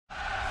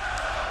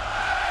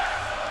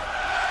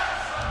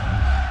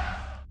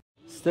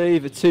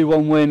Steve, a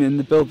 2-1 win in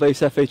the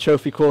Buildbase FA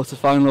Trophy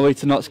quarter-final away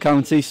to Notts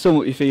County. Sum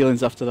up your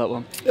feelings after that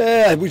one.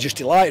 We're just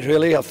delighted,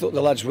 really. I thought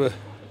the lads were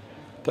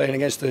playing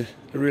against a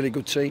really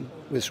good team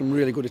with some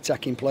really good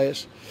attacking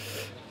players.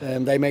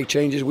 They made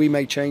changes, we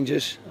made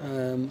changes,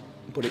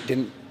 but it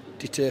didn't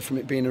deter from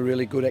it being a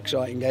really good,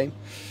 exciting game.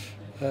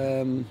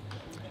 And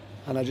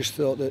I just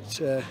thought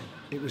that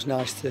it was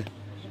nice to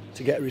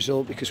get a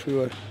result, because we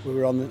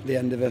were on the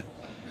end of a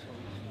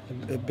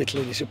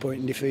bitterly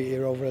disappointing defeat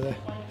here over the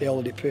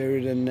holiday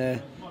period,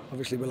 and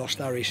obviously we lost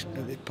Harris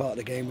at the part of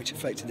the game, which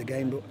affected the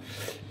game, but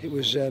it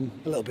was a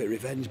little bit of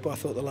revenge. But I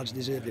thought the lads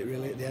deserved it,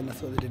 really. At the end, I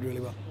thought they did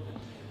really well.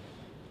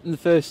 In the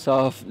first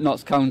half,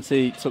 Notts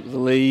County took the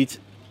lead.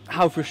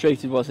 How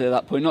frustrated was it at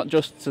that point? Not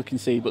just to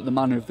concede, but the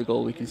manner of the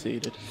goal we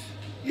conceded.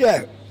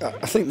 Yeah,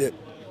 I think that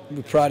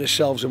we pride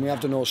ourselves, and we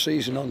have done all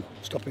season, on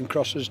stopping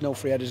crosses, no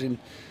free headers in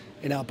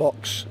our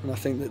box, and I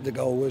think that the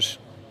goal was,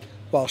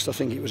 whilst I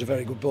think it was a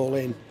very good ball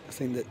in, I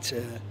think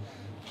that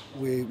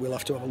we'll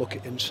have to have a look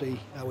at it and see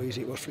how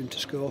easy it was for him to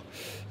score.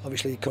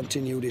 Obviously he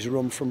continued his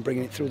run from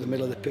bringing it through the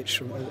middle of the pitch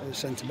from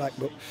centre back,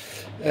 but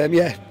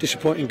yeah,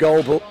 disappointing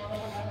goal, but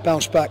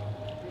bounced back,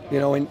 you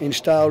know, in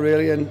style,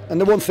 really. And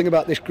the one thing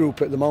about this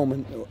group at the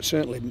moment,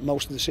 certainly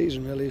most of the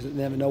season really, is that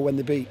they never know when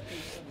they beat,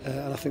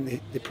 and I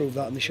think they proved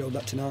that, and they showed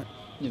that tonight.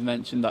 You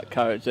mentioned that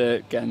character,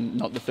 again,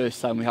 not the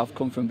first time we have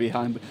come from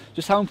behind, but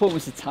just how important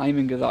was the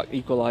timing of that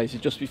equaliser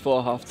just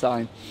before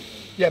half-time?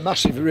 Yeah,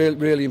 massive,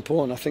 really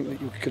important. I think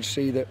that you could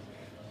see that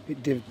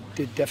it did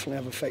definitely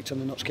have an effect on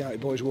the Notts County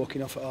boys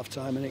walking off at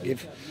half-time, and it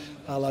gave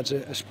our lads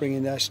a spring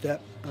in their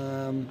step.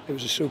 It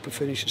was a super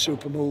finish, a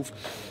super move,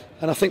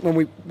 and I think when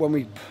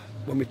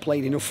we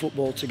played enough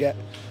football to get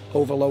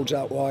overloads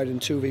out wide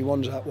and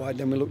 2v1s out wide,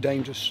 then we looked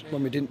dangerous.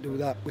 When we didn't do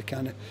that, we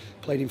kind of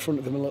played in front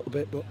of them a little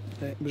bit, but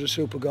it was a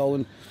super goal,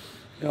 and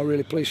you know,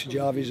 really pleased for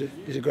Jarvis.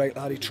 He's a great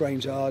lad, he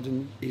trains hard,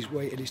 and he's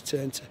waited his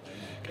turn to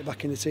get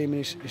back in the team,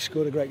 and he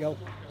scored a great goal.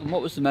 And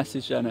what was the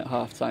message then at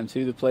half-time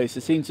to the players?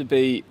 There seemed to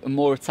be a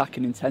more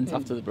attacking intent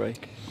after the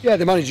break. Yeah,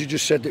 the manager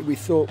just said that we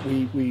thought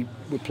we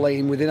were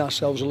playing within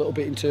ourselves a little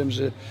bit in terms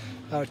of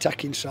our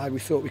attacking side. We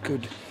thought we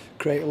could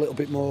create a little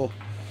bit more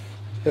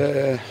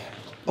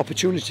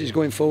opportunities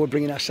going forward,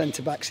 bringing our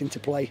centre-backs into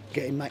play,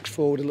 getting Max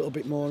forward a little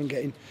bit more and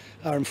getting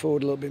Aaron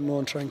forward a little bit more,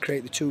 and try and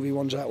create the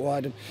 2v1s out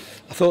wide. And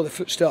I thought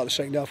the start of the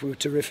second half we were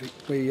terrific.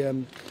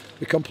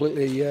 We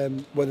completely,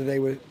 whether they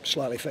were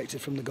slightly affected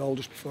from the goal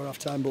just before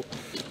half-time, but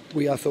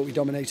I thought we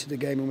dominated the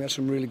game, and we had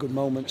some really good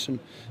moments, and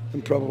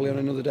probably on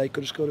another day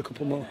could have scored a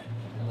couple more.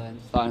 And then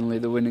finally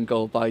the winning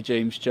goal by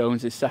James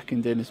Jones, his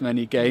second in as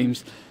many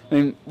games. I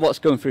mean, what's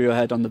going through your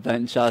head on the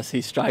bench as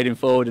he's striding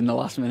forward in the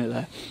last minute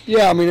there?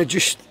 Yeah, I mean, it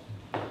just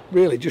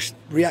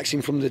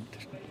reacting from the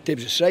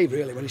Dibs' save,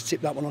 really, when he's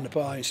tipped that one on the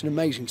bar. It's an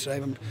amazing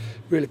save. I'm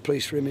really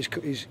pleased for him. He's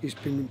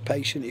been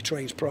patient, he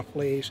trains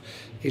properly,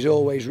 he's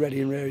always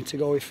ready and raring to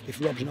go if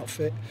Rob's not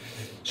fit.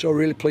 So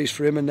really pleased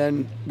for him, and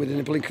then within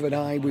a blink of an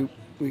eye we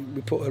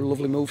put a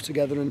lovely move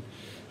together, and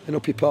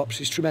up he pops.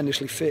 He's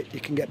tremendously fit, he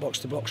can get box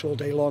to box all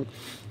day long,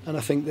 and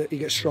I think that he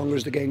gets stronger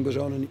as the game goes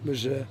on, and it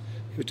was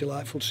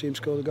delightful to see him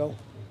score the goal.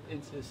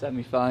 Into the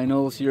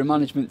semi-finals, you're a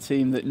management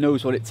team that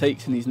knows what it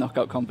takes in these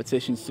knockout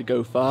competitions to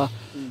go far.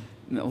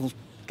 I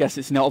guess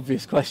it's an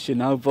obvious question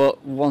now,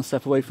 but one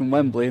step away from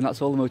Wembley, and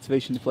that's all the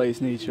motivation the players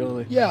need,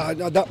 surely. Yeah, I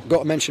got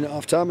to mention at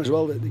half-time as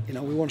well that, you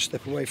know, we're one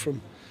step away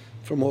from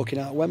walking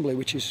out at Wembley,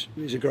 which is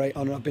a great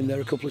honour. I've been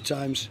there a couple of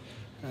times,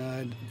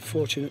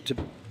 fortunate to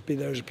be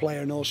there as a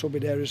player and also be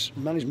there as a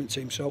management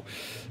team. So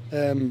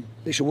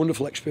it's a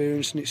wonderful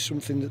experience, and it's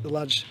something that the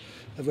lads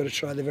have got to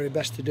try their very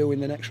best to do in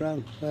the next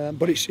round.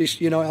 But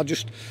it's you know, I'm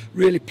just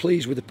really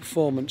pleased with the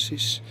performance.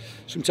 It's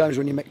sometimes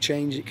when you make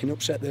change, it can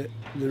upset the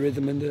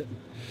rhythm and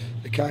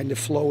the kind of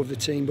flow of the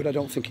team, but I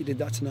don't think it did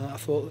that tonight. I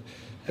thought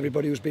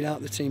everybody who's been out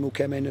of the team who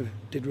came in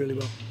did really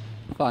well.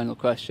 Final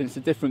question, it's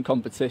a different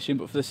competition,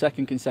 but for the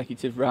second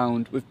consecutive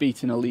round we've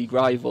beaten a league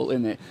rival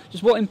in it.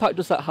 Just what impact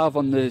does that have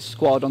on the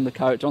squad, on the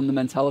character, on the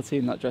mentality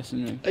in that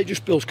dressing room? It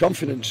just builds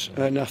confidence,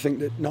 and I think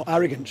that, not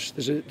arrogance,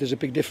 there's a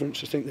big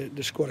difference. I think that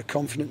the squad are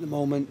confident at the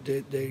moment,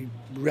 they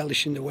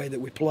relish in the way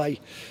that we play,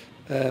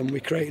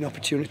 we're creating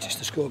opportunities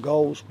to score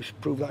goals. We've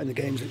proved that in the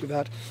games that we've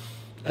had,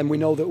 and we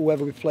know that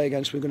whoever we play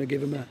against, we're going to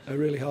give them a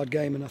really hard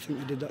game, and I think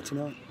we did that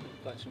tonight.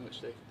 Thanks so much,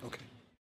 Steve. Okay.